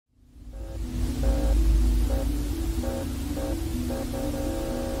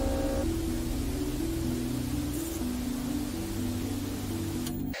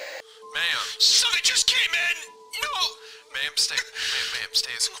Ma'am,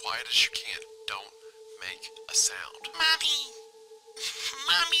 stay as quiet as you can. Don't make a sound. Mommy.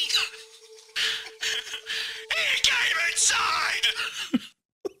 He came inside!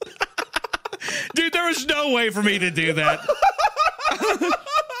 Dude, there was no way for me to do that.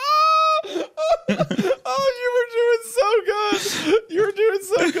 Oh, you were doing so good. You were doing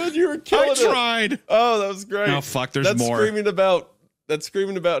so good. You were killing it. I tried. Oh, that was great. Oh, fuck, there's more. That's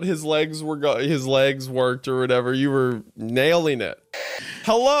screaming about his legs worked or whatever. You were nailing it.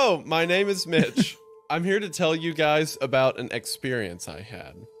 Hello, my name is Mitch. I'm here to tell you guys about an experience I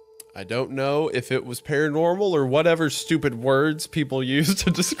had. I don't know if it was paranormal or whatever stupid words people use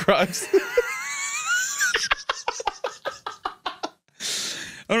to describe.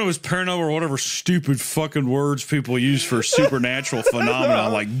 I don't know if it's paranormal or whatever stupid fucking words people use for supernatural phenomena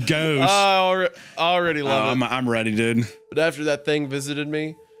like ghosts. I already love it. I'm ready, dude. But after that thing visited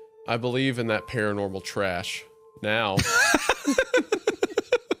me, I believe in that paranormal trash. Now.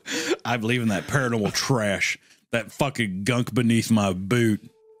 I believe in that paranormal trash. That fucking gunk beneath my boot.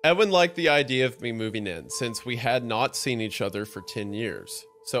 Edwin liked the idea of me moving in since we had not seen each other for 10 years.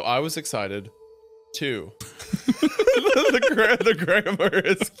 So I was excited too. the grammar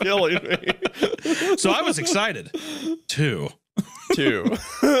is killing me. So I was excited too.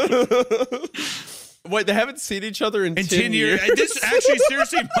 Wait, they haven't seen each other in 10 years? This actually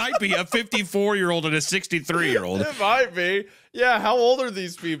seriously might be a 54-year-old and a 63-year-old. It might be. Yeah, how old are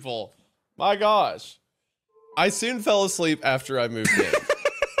these people? My gosh. I soon fell asleep after I moved in.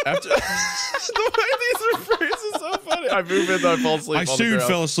 The way these are phrased is so funny. I moved in, I fall asleep. I soon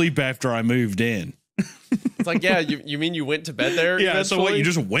fell asleep after I moved in. It's like, yeah, you mean you went to bed there? Yeah, eventually? so what, you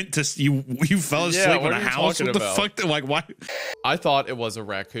just went to, you fell asleep in a house? What the fuck? Like, why? I thought it was a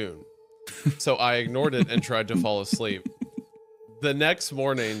raccoon. So I ignored it and tried to fall asleep. The next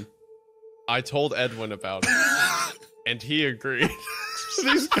morning, I told Edwin about it, and he agreed.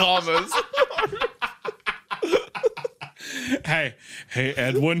 These commas. Hey,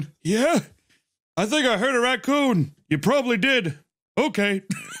 Edwin. Yeah, I think I heard a raccoon. You probably did. Okay.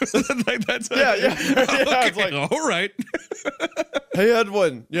 That's yeah. Okay. It's like, all right. Hey,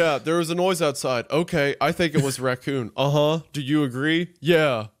 Edwin. Yeah, there was a noise outside. Okay, I think it was a raccoon. Uh-huh. Do you agree?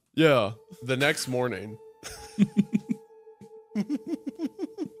 Yeah. The next morning,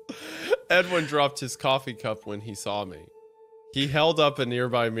 Edwin dropped his coffee cup when he saw me. He held up a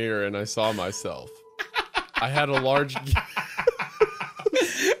nearby mirror and I saw myself. I had a large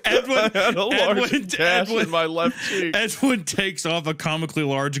gash in my left cheek. Edwin takes off a comically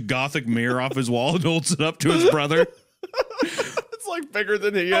large gothic mirror off his wall and holds it up to his brother. It's like bigger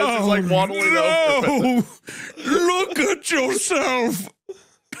than he is. It's like waddling over. Look at yourself.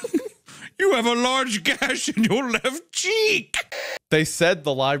 You have a large gash in your left cheek. They said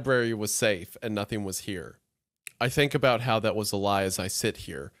the library was safe and nothing was here. I think about how that was a lie as I sit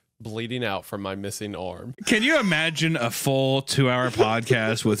here, bleeding out from my missing arm. Can you imagine a full 2-hour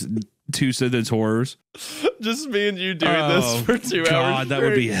podcast with two sentence horrors? Just me and you doing this for 2 hours. God, that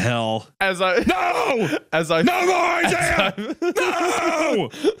would be hell. No more, Isaiah! No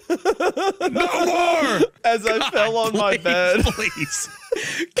more! As I fell on my bed. Please.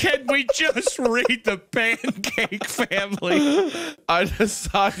 Can we just read the Pancake Family? I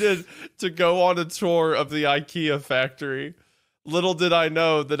decided to go on a tour of the IKEA factory. Little did I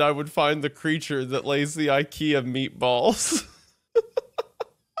know that I would find the creature that lays the IKEA meatballs.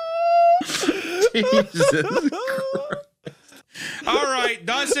 Jesus Christ. All right,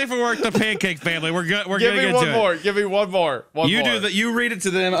 not safe for work. The Pancake Family. We're good. Give me one more. Give me one more. You do that. You read it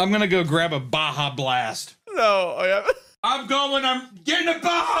to them. I'm gonna go grab a Baja Blast. No, I'm getting a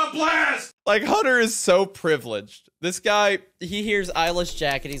Baja Blast. Like, Hunter is so privileged. This guy, he hears Eyeless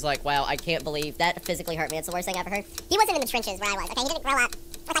Jack and he's like, wow, I can't believe that physically hurt me. It's the worst thing I've ever heard. He wasn't in the trenches where I was, okay? He didn't grow up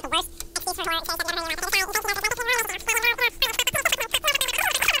with like the worst excuse for horror.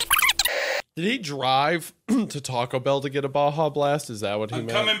 Did he drive to Taco Bell to get a Baja Blast? Is that what he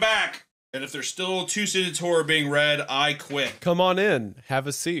meant? I'm coming back. And if there's still two sentence horror being read, I quit. Come on in. Have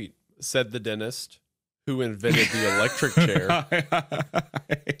a seat, said the dentist, who invented the electric chair.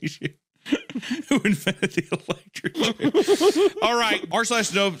 Who invented the electric chair? All right,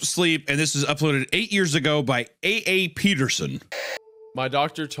 r/no sleep, and this is uploaded 8 years ago by A.A. Peterson. My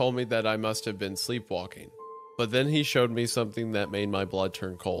doctor told me that I must have been sleepwalking, but then he showed me something that made my blood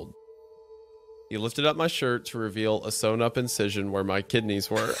turn cold. He lifted up my shirt to reveal a sewn-up incision where my kidneys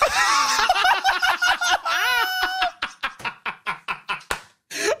were.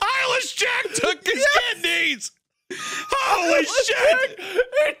 Eyeless Jack took his kidneys! Holy shit!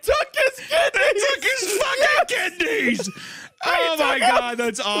 He took his kidneys! He took his fucking kidneys! Oh my god,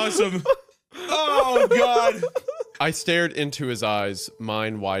 that's awesome. Oh god. I stared into his eyes,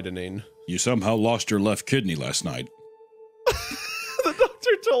 mine widening. You somehow lost your left kidney last night. The doctor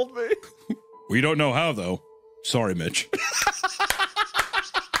told me. We don't know how, though. Sorry, Mitch.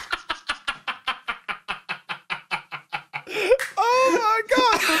 Oh my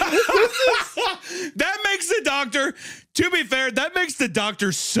god! That makes the doctor, to be fair, that makes the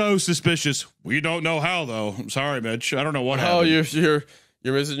doctor so suspicious. We don't know how, though. I'm sorry, Mitch. I don't know what happened. Oh,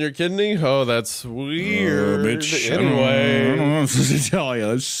 you're missing your kidney? Oh, that's weird. Mitch, Anyway, I don't know what to tell you.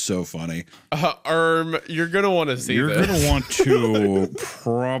 That's so funny. you're gonna want to see You're this. going to want to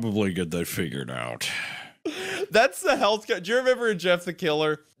probably get that figured out. That's the healthcare. Do you remember in Jeff the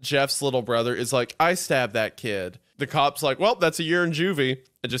Killer? Jeff's little brother is like, I stabbed that kid. The cop's like, well, that's a year in juvie.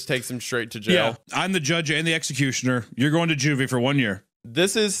 It just takes him straight to jail. Yeah, I'm the judge and the executioner. You're going to juvie for 1 year.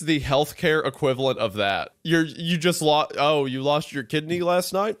 This is the healthcare equivalent of that. You just lost. Oh, you lost your kidney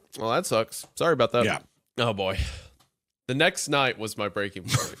last night? Well, that sucks. Sorry about that. Yeah. Oh boy. The next night was my breaking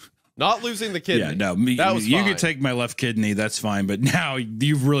point. Not losing the kidney. Yeah, no, that was you fine. can take my left kidney. That's fine. But now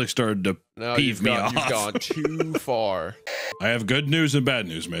you've really started to peeve me off. You've gone too far. I have good news and bad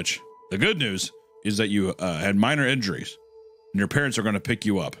news, Mitch. The good news is that you had minor injuries, and your parents are going to pick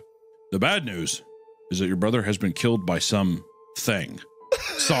you up. The bad news is that your brother has been killed by some thing.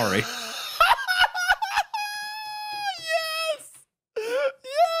 Sorry.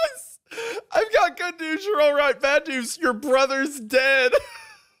 Yes. I've got good news. You're all right. Bad news. Your brother's dead.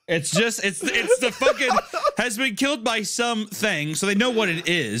 It's the fucking has been killed by something, so they know what it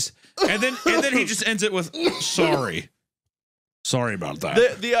is, and then he just ends it with sorry about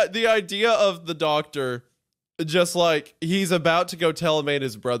that. The idea of the doctor, just like he's about to go tell a man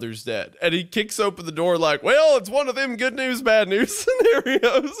his brother's dead, and he kicks open the door like, well, it's one of them good news, bad news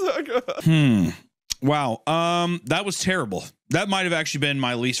scenarios. Wow. That was terrible. That might have actually been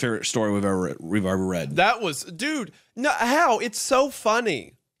my least favorite story we've ever read. That was, dude. No, how? It's so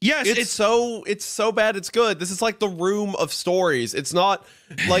funny. Yes, it's so bad it's good. This is like the Room of stories. It's not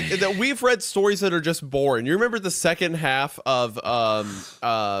like that. We've read stories that are just boring. You remember the second half of what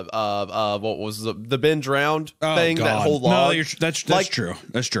was the Ben drowned thing? God. That whole log. No, that's true.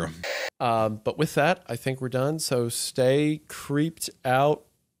 That's true. But with that, I think we're done. So stay creeped out.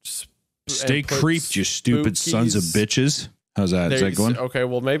 Stay creeped, you stupid sons of bitches. How's that? Is that going? Okay,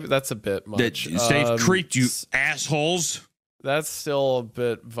 well maybe that's a bit much. Stay creeped, you assholes. That's still a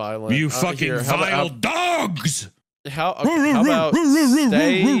bit violent. You fucking vile dogs! How about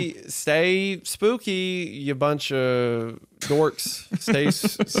stay spooky, you bunch of dorks.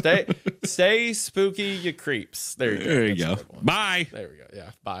 Stay spooky, you creeps. There you go. There you go. Bye. There we go. Yeah.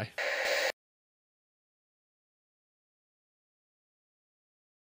 Bye.